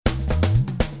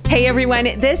Hey everyone,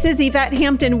 this is Yvette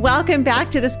Hampton. Welcome back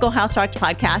to the Schoolhouse Rocked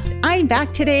podcast. I'm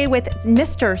back today with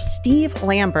Mr. Steve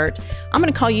Lambert. I'm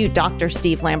going to call you Dr.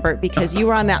 Steve Lambert because you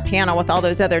were on that panel with all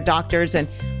those other doctors, and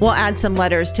we'll add some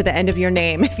letters to the end of your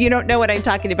name. If you don't know what I'm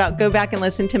talking about, go back and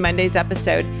listen to Monday's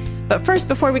episode. But first,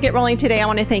 before we get rolling today, I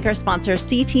want to thank our sponsor,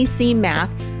 CTC Math.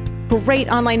 Great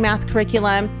online math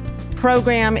curriculum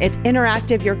program. It's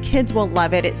interactive. Your kids will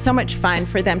love it. It's so much fun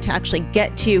for them to actually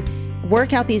get to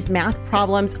work out these math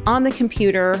problems on the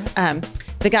computer.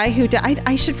 The guy who,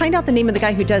 I should find out the name of the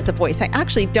guy who does the voice. I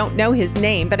actually don't know his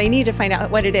name, but I need to find out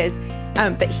what it is.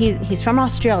 But he's from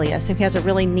Australia, so he has a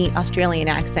really neat Australian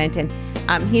accent, and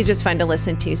he's just fun to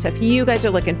listen to. So if you guys are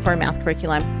looking for a math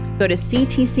curriculum, go to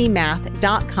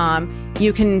ctcmath.com.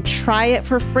 You can try it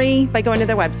for free by going to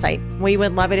their website. We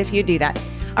would love it if you do that.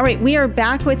 All right, we are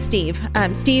back with Steve.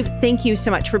 Steve, thank you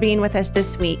so much for being with us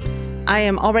this week. I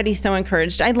am already so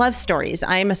encouraged. I love stories.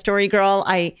 I am a story girl.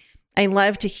 I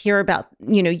love to hear about,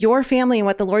 your family and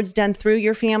what the Lord's done through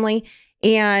your family.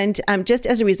 And just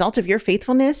as a result of your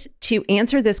faithfulness to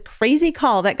answer this crazy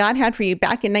call that God had for you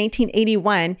back in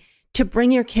 1981 to bring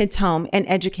your kids home and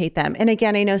educate them. And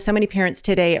again, I know so many parents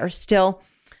today are still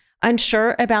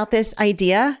unsure about this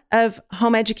idea of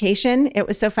home education. It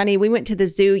was so funny. We went to the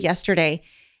zoo yesterday,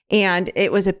 and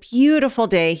it was a beautiful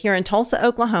day here in Tulsa,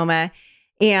 Oklahoma.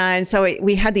 And so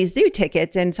we had these zoo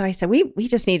tickets. And so I said, we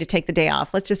just need to take the day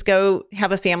off. Let's just go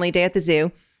have a family day at the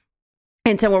zoo.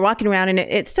 And so we're walking around, and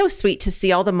it's so sweet to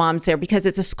see all the moms there because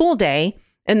it's a school day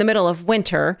in the middle of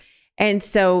winter. And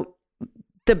so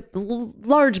the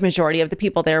large majority of the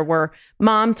people there were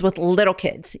moms with little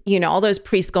kids, all those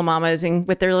preschool mamas and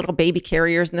with their little baby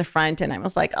carriers in the front. And I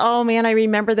was like, oh man, I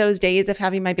remember those days of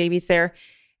having my babies there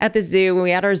at the zoo when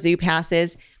we had our zoo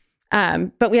passes.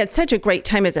 But we had such a great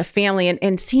time as a family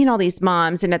and seeing all these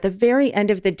moms. And at the very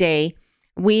end of the day,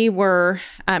 we were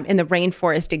in the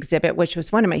rainforest exhibit, which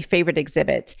was one of my favorite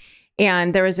exhibits.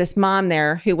 And there was this mom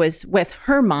there who was with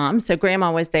her mom. So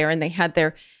grandma was there, and they had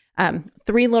their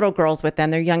 3 little girls with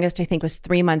them. Their youngest, I think, was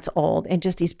 3 months old, and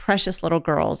just these precious little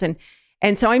girls. And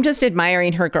so I'm just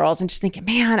admiring her girls and just thinking,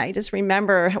 man, I just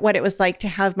remember what it was like to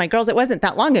have my girls. It wasn't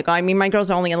that long ago. I mean, my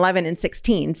girls are only 11 and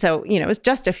 16. So, it was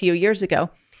just a few years ago.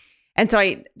 And so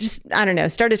I don't know,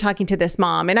 started talking to this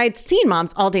mom, and I'd seen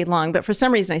moms all day long, but for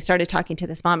some reason I started talking to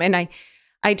this mom, and I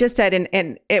just said,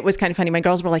 and it was kind of funny. My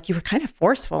girls were like, you were kind of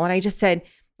forceful. And I just said,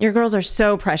 your girls are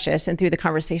so precious. And through the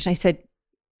conversation, I said,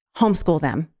 homeschool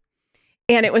them.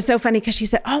 And it was so funny because she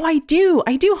said, oh, I do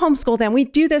homeschool them. We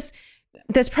do this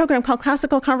program called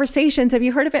Classical Conversations. Have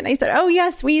you heard of it? And I said, oh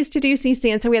yes, we used to do CC.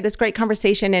 And so we had this great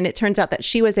conversation, and it turns out that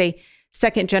she was a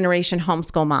second generation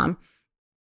homeschool mom.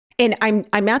 And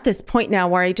I'm at this point now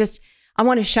where I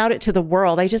want to shout it to the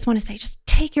world. I just want to say, just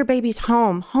take your babies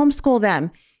home, homeschool them.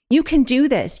 You can do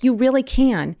this. You really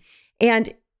can.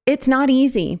 And it's not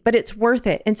easy, but it's worth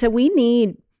it. And so we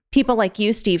need people like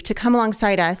you, Steve, to come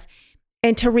alongside us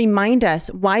and to remind us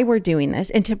why we're doing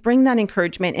this, and to bring that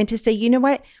encouragement, and to say, you know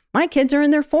what, my kids are in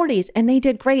their 40s and they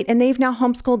did great, and they've now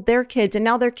homeschooled their kids, and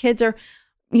now their kids are,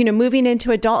 moving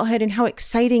into adulthood, and how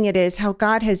exciting it is, how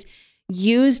God has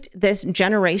used this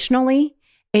generationally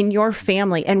in your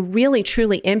family and really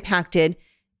truly impacted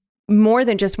more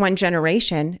than just one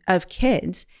generation of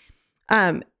kids.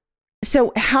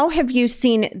 So how have you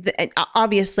seen,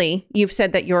 obviously you've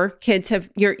said that your kids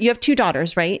you have 2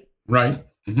 daughters, right? Right.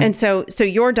 Mm-hmm. And so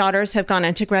your daughters have gone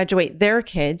on to graduate their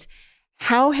kids.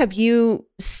 How have you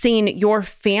seen your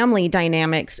family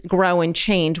dynamics grow and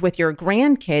change with your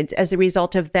grandkids as a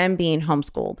result of them being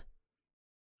homeschooled?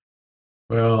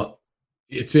 Well,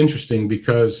 it's interesting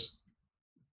because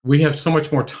we have so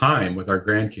much more time with our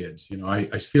grandkids.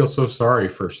 I feel so sorry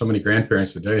for so many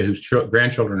grandparents today whose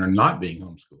grandchildren are not being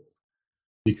homeschooled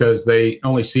because they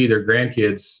only see their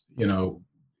grandkids,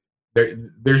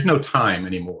 there's no time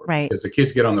anymore. Right. Because the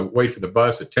kids wait for the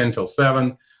bus at 10 till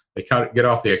 7. They get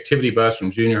off the activity bus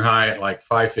from junior high at like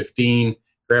 5:15,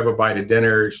 grab a bite of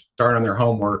dinner, start on their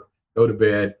homework, go to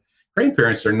bed.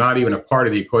 Grandparents are not even a part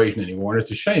of the equation anymore. And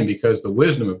it's a shame because the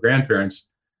wisdom of grandparents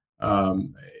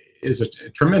is a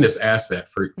tremendous asset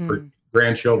for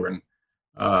grandchildren.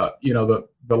 The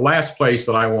last place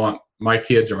that I want my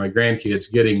kids or my grandkids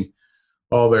getting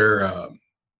all their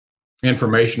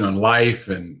information on life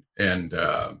and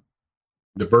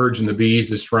the birds and the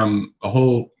bees is from a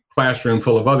whole classroom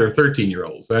full of other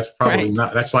 13-year-olds. That's probably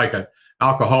not, that's like an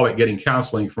alcoholic getting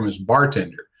counseling from his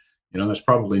bartender. That's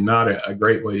probably not a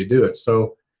great way to do it.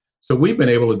 So we've been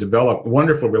able to develop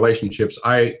wonderful relationships.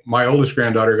 My oldest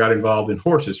granddaughter got involved in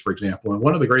horses, for example. And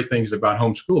one of the great things about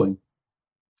homeschooling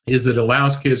is it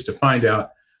allows kids to find out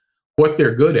what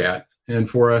they're good at and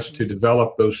for us to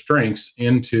develop those strengths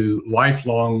into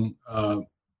lifelong,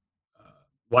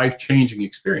 life-changing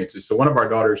experiences. So one of our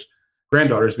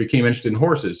granddaughters became interested in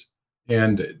horses,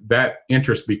 and that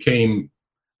interest became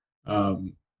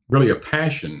really a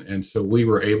passion. And so we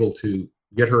were able to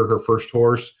get her first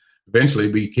horse.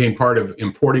 Eventually became part of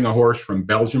importing a horse from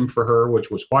Belgium for her, which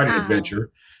was quite an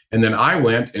adventure. And then I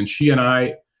went, and she and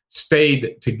I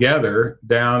stayed together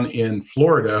down in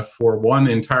Florida for one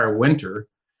entire winter,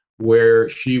 where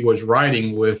she was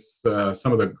riding with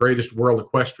some of the greatest world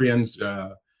equestrians,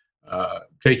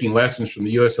 taking lessons from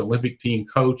the U.S. Olympic team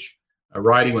coach,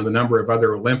 riding with a number of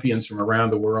other Olympians from around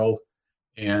the world.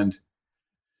 And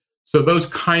so those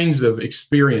kinds of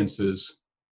experiences,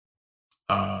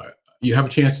 you have a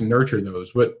chance to nurture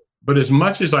those. But as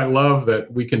much as I love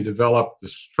that we can develop the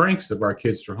strengths of our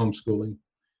kids through homeschooling,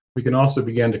 we can also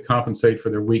begin to compensate for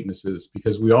their weaknesses,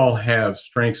 because we all have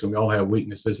strengths and we all have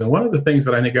weaknesses. And one of the things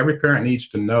that I think every parent needs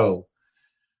to know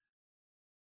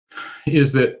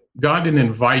is that God didn't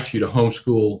invite you to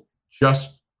homeschool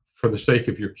just for the sake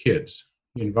of your kids.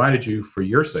 He invited you for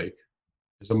your sake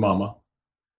as a mama,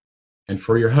 and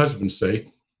for your husband's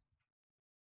sake,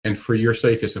 and for your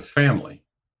sake as a family.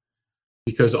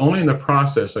 Because only in the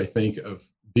process, I think, of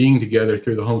being together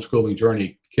through the homeschooling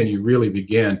journey can you really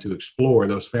begin to explore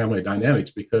those family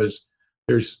dynamics, because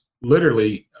there's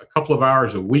literally a couple of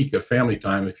hours a week of family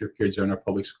time if your kids are in a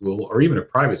public school or even a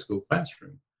private school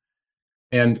classroom.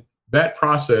 And that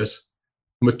process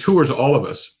matures all of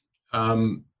us.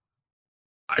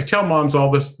 I tell moms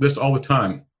all this all the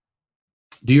time.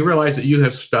 Do you realize that you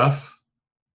have stuff?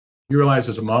 You realize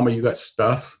as a mama, you got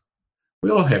stuff? We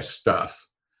all have stuff.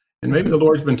 And maybe the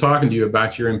Lord's been talking to you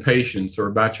about your impatience, or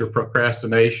about your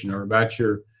procrastination, or about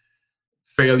your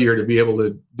failure to be able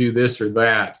to do this or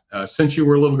that since you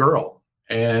were a little girl.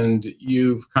 And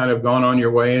you've kind of gone on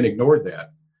your way and ignored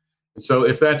that. And so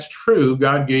if that's true,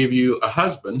 God gave you a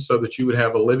husband so that you would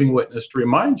have a living witness to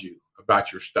remind you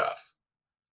about your stuff.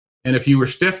 And if you were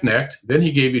stiff-necked, then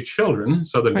he gave you children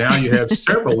so that now you have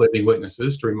several living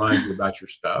witnesses to remind you about your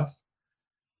stuff.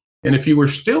 And if you were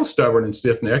still stubborn and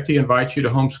stiff-necked, he invites you to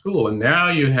homeschool. And now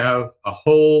you have a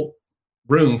whole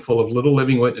room full of little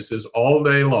living witnesses all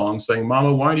day long saying,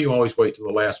 Mama, why do you always wait till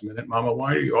the last minute? Mama,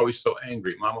 why are you always so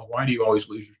angry? Mama, why do you always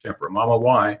lose your temper? Mama,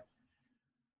 why?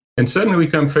 And suddenly we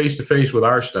come face to face with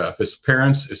our stuff as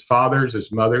parents, as fathers,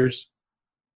 as mothers.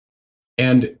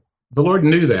 And the Lord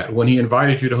knew that when he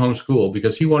invited you to homeschool,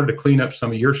 because he wanted to clean up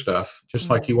some of your stuff, just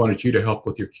like he wanted you to help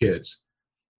with your kids.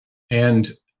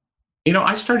 And you know,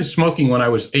 I started smoking when I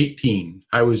was 18.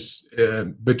 I was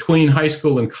between high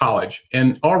school and college.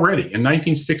 And already in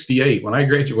 1968, when I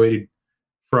graduated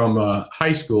from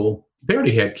high school, they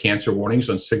already had cancer warnings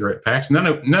on cigarette packs. None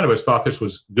of us thought this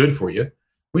was good for you.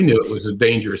 We knew it was a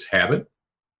dangerous habit,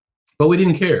 but we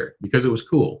didn't care because it was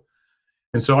cool.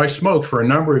 And so I smoked for a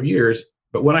number of years.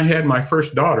 But when I had my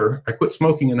first daughter, I quit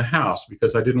smoking in the house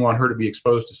because I didn't want her to be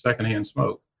exposed to secondhand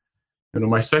smoke. And when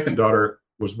my second daughter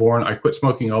was born, I quit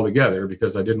smoking altogether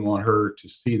because I didn't want her to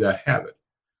see that habit.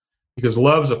 Because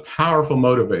love's a powerful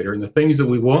motivator, and the things that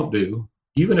we won't do,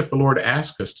 even if the Lord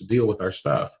asks us to deal with our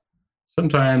stuff,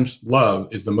 sometimes love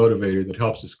is the motivator that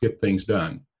helps us get things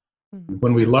done. Mm-hmm.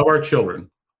 When we love our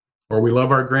children or we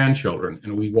love our grandchildren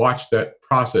and we watch that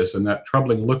process and that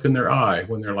troubling look in their eye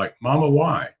when they're like, Mama,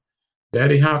 why?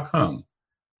 Daddy, how come?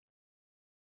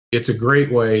 It's a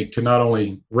great way to not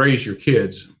only raise your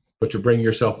kids, but to bring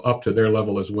yourself up to their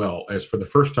level as well, as for the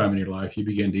first time in your life, you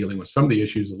begin dealing with some of the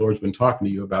issues the Lord's been talking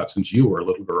to you about since you were a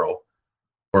little girl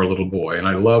or a little boy. And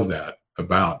I love that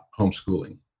about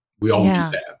homeschooling. We all need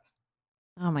that.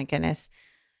 Oh my goodness.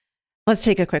 Let's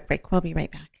take a quick break. We'll be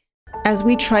right back. As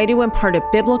we try to impart a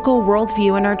biblical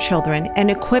worldview in our children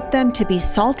and equip them to be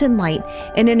salt and light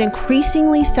in an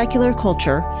increasingly secular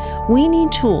culture, we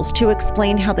need tools to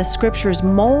explain how the scriptures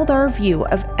mold our view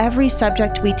of every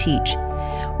subject we teach.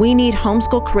 We need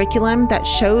homeschool curriculum that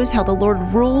shows how the Lord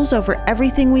rules over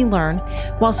everything we learn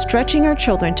while stretching our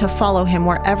children to follow him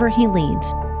wherever he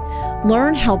leads.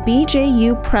 Learn how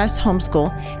BJU Press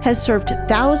Homeschool has served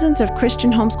thousands of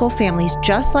Christian homeschool families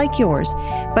just like yours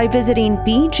by visiting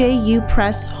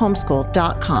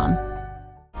bjupresshomeschool.com.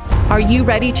 Are you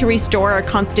ready to restore our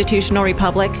constitutional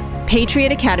republic?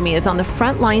 Patriot Academy is on the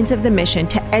front lines of the mission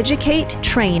to educate,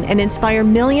 train, and inspire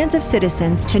millions of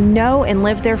citizens to know and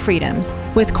live their freedoms.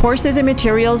 With courses and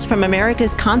materials from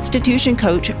America's Constitution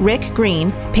coach, Rick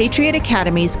Green, Patriot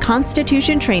Academy's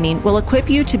Constitution training will equip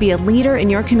you to be a leader in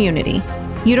your community.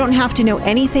 You don't have to know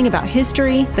anything about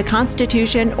history, the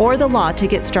Constitution, or the law to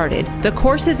get started. The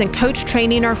courses and coach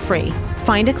training are free.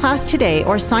 Find a class today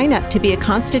or sign up to be a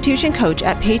Constitution coach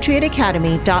at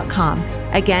patriotacademy.com.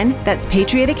 Again, that's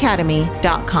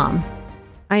patriotacademy.com.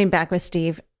 I am back with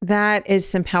Steve. That is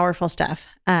some powerful stuff.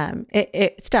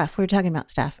 Stuff. We're talking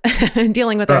about stuff,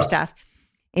 dealing with our stuff.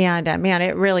 And man,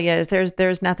 it really is.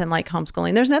 There's nothing like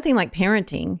homeschooling. There's nothing like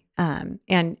parenting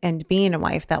and being a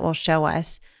wife that will show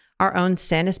us our own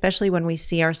sin, especially when we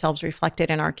see ourselves reflected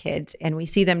in our kids and we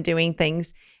see them doing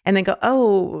things and then go,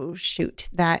 oh, shoot,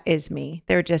 that is me.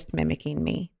 They're just mimicking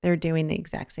me. They're doing the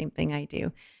exact same thing I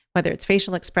do, whether it's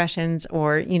facial expressions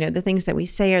or, the things that we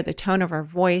say or the tone of our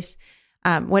voice,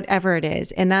 whatever it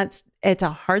is. And it's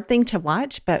a hard thing to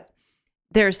watch, but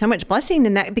there's so much blessing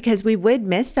in that because we would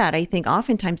miss that, I think,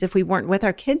 oftentimes if we weren't with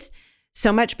our kids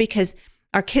so much because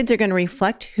our kids are going to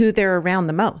reflect who they're around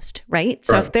the most, right?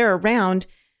 So if they're around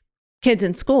kids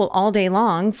in school all day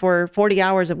long for 40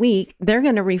 hours a week, they're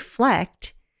going to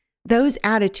reflect those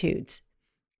attitudes.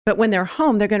 But when they're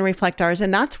home, they're going to reflect ours.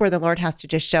 And that's where the Lord has to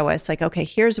just show us like, okay,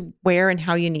 here's where and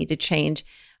how you need to change.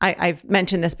 I've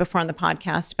mentioned this before on the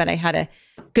podcast, but I had a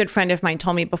good friend of mine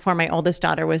told me before my oldest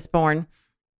daughter was born,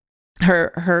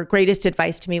 her greatest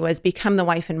advice to me was become the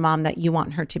wife and mom that you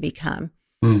want her to become.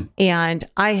 And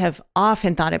I have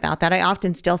often thought about that. I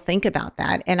often still think about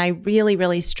that. And I really,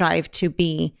 really strive to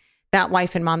be that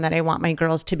wife and mom that I want my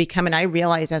girls to become. And I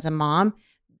realize as a mom,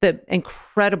 the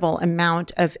incredible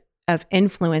amount of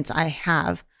influence I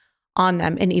have on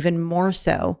them, and even more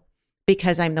so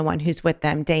because I'm the one who's with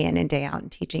them day in and day out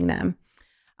and teaching them.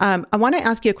 I want to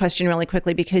ask you a question really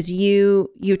quickly because you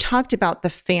talked about the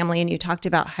family and you talked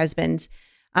about husbands.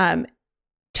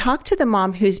 Talk to the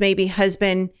mom whose maybe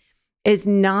husband is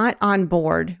not on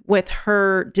board with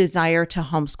her desire to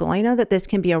homeschool. I know that this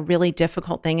can be a really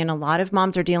difficult thing, and a lot of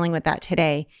moms are dealing with that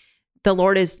today. The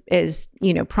Lord is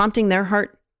prompting their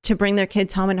heart to bring their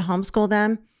kids home and homeschool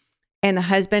them, and the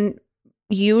husband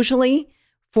usually,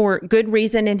 for good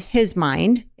reason in his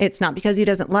mind, it's not because he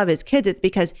doesn't love his kids, it's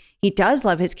because he does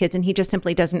love his kids and he just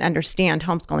simply doesn't understand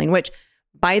homeschooling, which,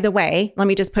 by the way, let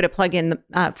me just put a plug in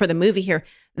for the movie here.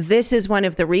 This is one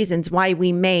of the reasons why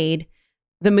we made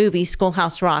the movie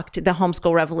Schoolhouse Rocked, The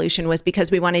Homeschool Revolution, was because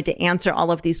we wanted to answer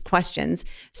all of these questions.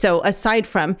 So aside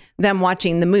from them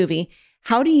watching the movie,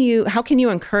 how can you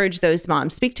encourage those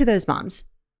moms? Speak to those moms.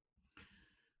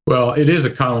 Well, it is a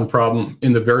common problem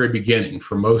in the very beginning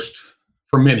for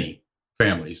many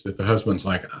families that the husband's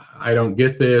like, I don't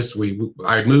get this.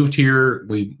 I moved here.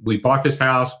 We bought this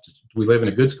house. We live in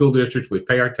a good school district. We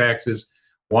pay our taxes.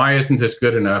 Why isn't this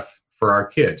good enough for our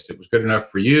kids? It was good enough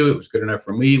for you. It was good enough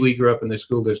for me. We grew up in this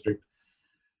school district.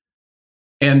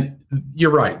 And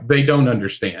you're right. They don't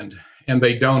understand. And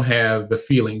they don't have the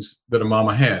feelings that a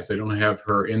mama has. They don't have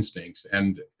her instincts.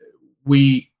 And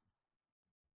we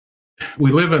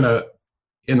live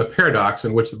in the paradox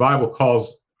in which the Bible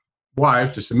calls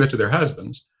wives to submit to their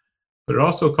husbands, but it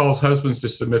also calls husbands to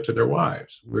submit to their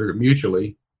wives. We're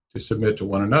mutually to submit to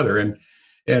one another.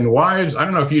 And wives, I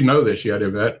don't know if you know this yet,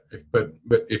 Yvette, but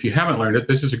if you haven't learned it,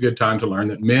 this is a good time to learn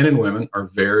that men and women are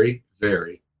very,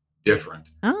 very different.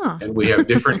 Oh. And we have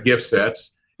different gift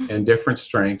sets and different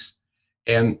strengths.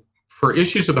 And for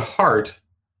issues of the heart,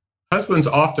 husbands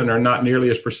often are not nearly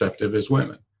as perceptive as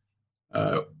women.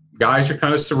 Guys are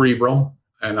kind of cerebral,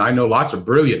 and I know lots of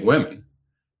brilliant women,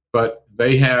 but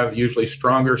they have usually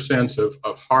stronger sense of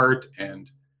heart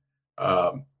and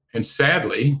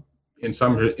sadly, in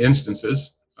some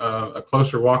instances, a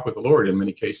closer walk with the Lord in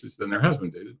many cases than their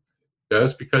husband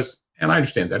does because, and I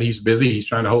understand that, he's busy, he's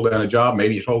trying to hold down a job,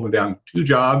 maybe he's holding down 2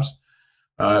 jobs,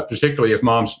 particularly if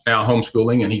mom's now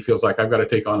homeschooling and he feels like I've got to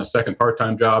take on a second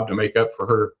part-time job to make up for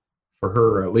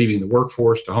her leaving the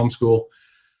workforce to homeschool.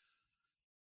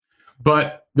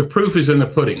 But the proof is in the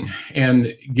pudding,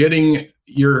 and getting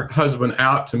your husband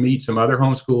out to meet some other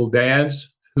homeschool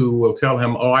dads who will tell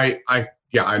him, oh, I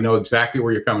know exactly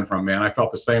where you're coming from, man. I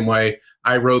felt the same way.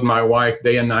 I rode my wife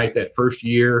day and night that first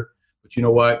year, but you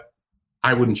know what?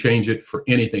 I wouldn't change it for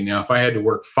anything. Now, if I had to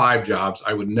work 5 jobs,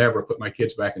 I would never put my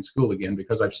kids back in school again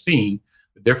because I've seen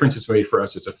the difference it's made for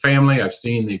us as a family. I've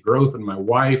seen the growth in my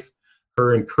wife,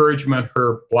 her encouragement,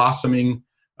 her blossoming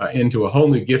into a whole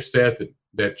new gift set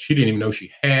that she didn't even know she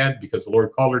had because the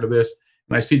Lord called her to this.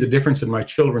 And I see the difference in my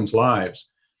children's lives.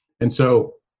 And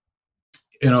so,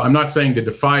 I'm not saying to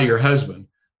defy your husband,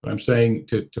 but I'm saying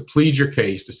to plead your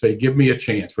case, to say, give me a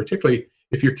chance, particularly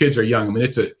if your kids are young. I mean,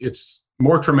 it's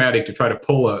more traumatic to try to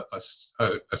pull a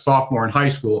sophomore in high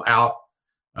school out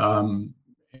and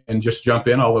just jump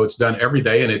in, although it's done every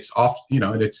day and it's off,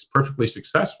 and it's perfectly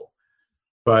successful.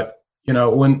 But,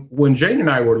 when Jane and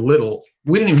I were little,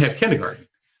 we didn't even have kindergarten.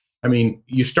 I mean,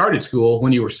 you started school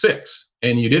when you were 6.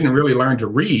 and you didn't really learn to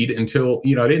read until,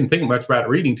 I didn't think much about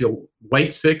reading till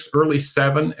late 6, early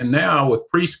 7. And now with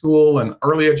preschool and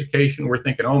early education, we're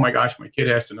thinking, oh my gosh, my kid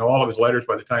has to know all of his letters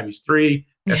by the time he's 3,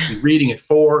 has to be reading at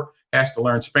 4, has to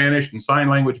learn Spanish and sign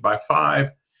language by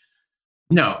 5.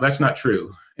 No, that's not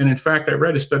true. And in fact, I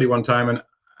read a study one time, and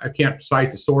I can't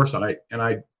cite the source, and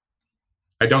I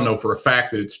don't know for a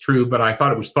fact that it's true, but I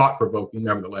thought it was thought-provoking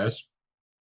nevertheless.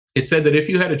 It said that if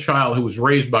you had a child who was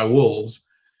raised by wolves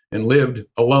and lived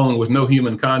alone with no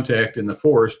human contact in the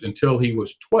forest until he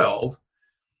was 12,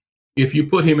 if you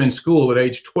put him in school at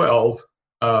age 12,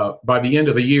 by the end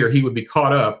of the year, he would be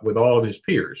caught up with all of his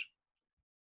peers.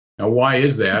 Now, why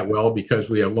is that? Well, because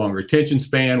we have longer attention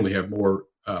span, we have more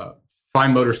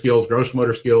fine motor skills, gross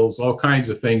motor skills, all kinds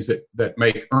of things that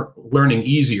make learning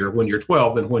easier when you're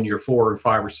 12 than when you're 4 or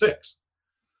 5 or 6.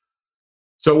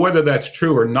 So whether that's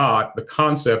true or not, the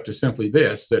concept is simply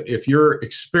this, that if you're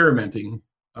experimenting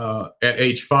at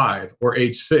age 5 or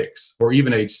age 6 or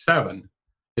even age 7,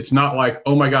 it's not like,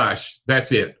 oh my gosh,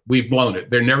 that's it. We've blown it.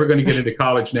 They're never going to get into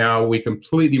college now. We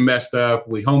completely messed up.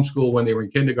 We homeschooled when they were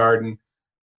in kindergarten.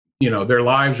 Their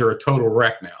lives are a total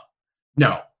wreck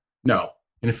now. No.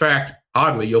 In fact,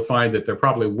 oddly, you'll find that they're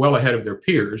probably well ahead of their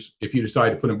peers if you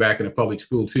decide to put them back in a public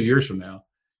school 2 years from now,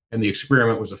 and the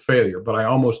experiment was a failure. But I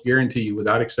almost guarantee you,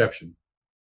 without exception,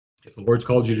 if the Lord's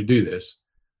called you to do this,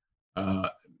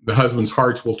 the husbands'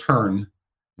 hearts will turn.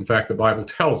 In fact, the Bible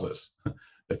tells us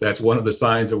that that's one of the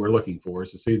signs that we're looking for,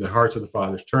 is to see the hearts of the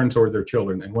fathers turn toward their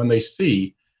children. And when they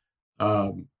see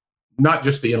not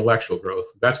just the intellectual growth,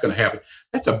 that's going to happen.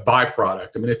 That's a byproduct.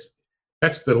 I mean,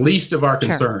 that's the least of our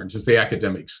concerns, is the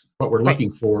academics. What we're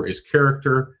looking for is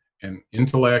character and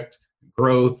intellect,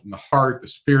 growth, and the heart, the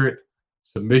spirit,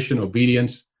 submission,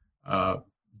 obedience,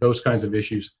 those kinds of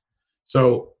issues.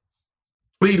 So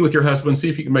plead with your husband, see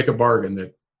if you can make a bargain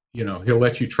that, he'll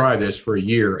let you try this for a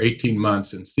year, 18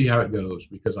 months, and see how it goes,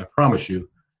 because I promise you,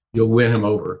 you'll win him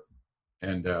over,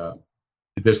 and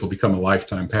this will become a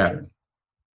lifetime pattern.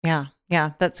 Yeah,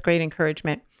 that's great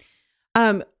encouragement.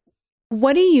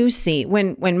 What do you see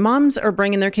when moms are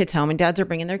bringing their kids home and dads are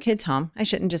bringing their kids home? I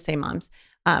shouldn't just say moms.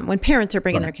 When parents are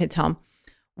bringing their kids home,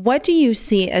 what do you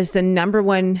see as the number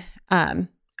one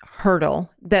hurdle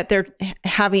that they're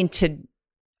having to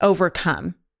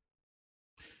overcome?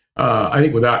 I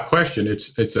think without question,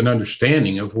 it's an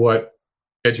understanding of what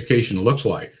education looks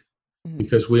like,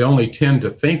 because we only tend to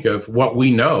think of what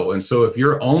we know. And so if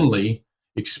your only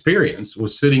experience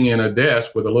was sitting in a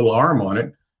desk with a little arm on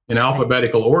it in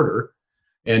alphabetical order,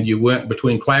 and you went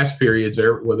between class periods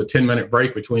there with a 10-minute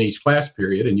break between each class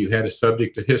period, and you had a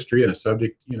subject of history and a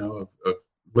subject, of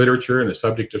literature and a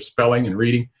subject of spelling and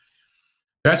reading,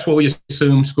 that's what we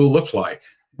assume school looks like.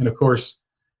 And of course,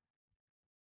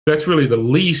 that's really the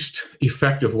least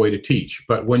effective way to teach.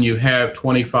 But when you have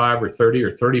 25 or 30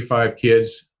 or 35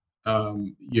 kids,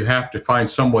 you have to find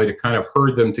some way to kind of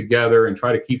herd them together and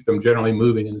try to keep them generally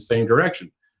moving in the same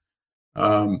direction.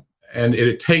 And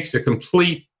it takes a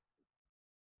complete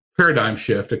paradigm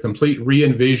shift, a complete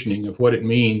re-envisioning of what it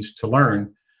means to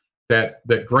learn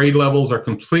that grade levels are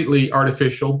completely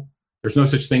artificial. There's no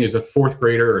such thing as a 4th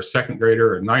grader or a 2nd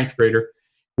grader or a 9th grader.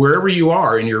 Wherever you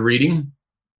are in your reading,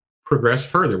 progress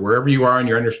further. Wherever you are in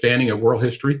your understanding of world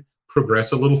history,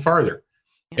 progress a little farther.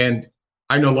 And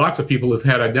I know lots of people who've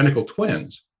had identical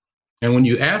twins. And when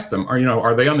you ask them,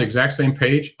 are they on the exact same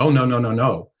page? Oh,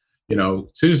 no.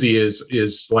 Susie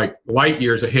is like light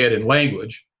years ahead in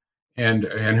language, and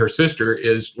her sister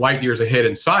is light years ahead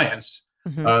in science.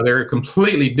 They're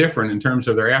completely different in terms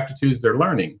of their aptitudes, their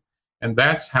learning. And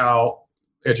that's how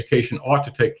education ought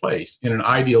to take place in an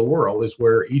ideal world, is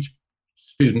where each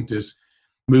student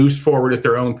moves forward at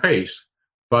their own pace.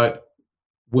 But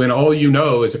when all you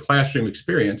know is a classroom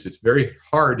experience, it's very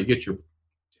hard to get your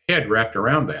head wrapped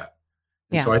around that.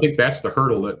 And so I think that's the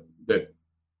hurdle that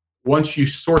once you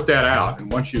sort that out,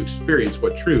 and once you experience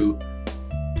what true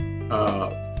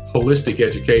holistic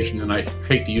education, and I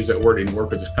hate to use that word anymore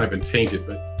because it's kind of been tainted,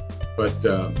 but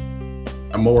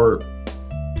a more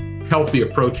healthy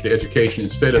approach to education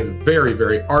instead of the very,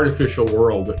 very artificial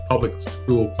world that public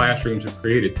school classrooms have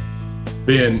created,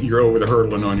 then you're over the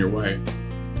hurdle and on your way.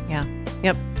 Yeah.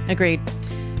 Yep. Agreed.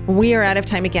 We are out of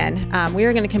time again. We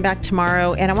are going to come back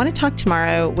tomorrow, and I want to talk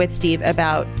tomorrow with Steve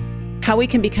about how we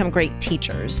can become great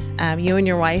teachers. You and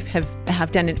your wife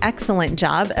have done an excellent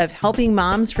job of helping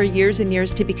moms for years and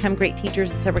years to become great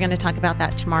teachers. And so we're going to talk about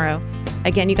that tomorrow.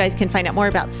 Again, you guys can find out more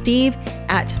about Steve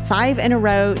at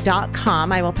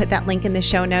 5inarrow.com. I will put that link in the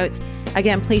show notes.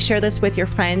 Again, please share this with your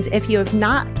friends. If you have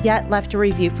not yet left a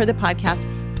review for the podcast,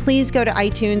 please go to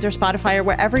iTunes or Spotify or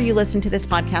wherever you listen to this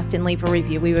podcast and leave a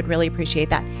review. We would really appreciate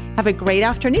that. Have a great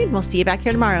afternoon. We'll see you back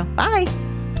here tomorrow. Bye.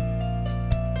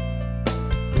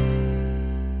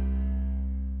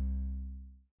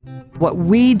 What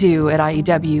we do at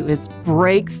IEW is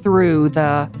break through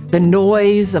the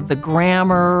noise of the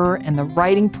grammar and the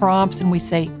writing prompts, and we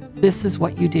say, this is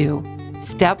what you do,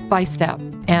 step by step.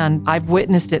 And I've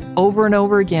witnessed it over and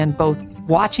over again, both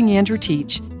watching Andrew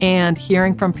teach and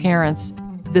hearing from parents,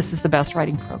 this is the best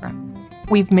writing program.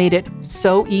 We've made it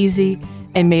so easy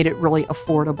and made it really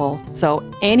affordable. So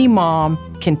any mom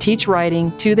can teach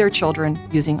writing to their children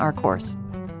using our course,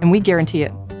 and we guarantee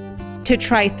it. To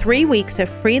try 3 weeks of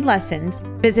free lessons,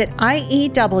 visit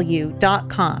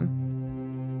IEW.com.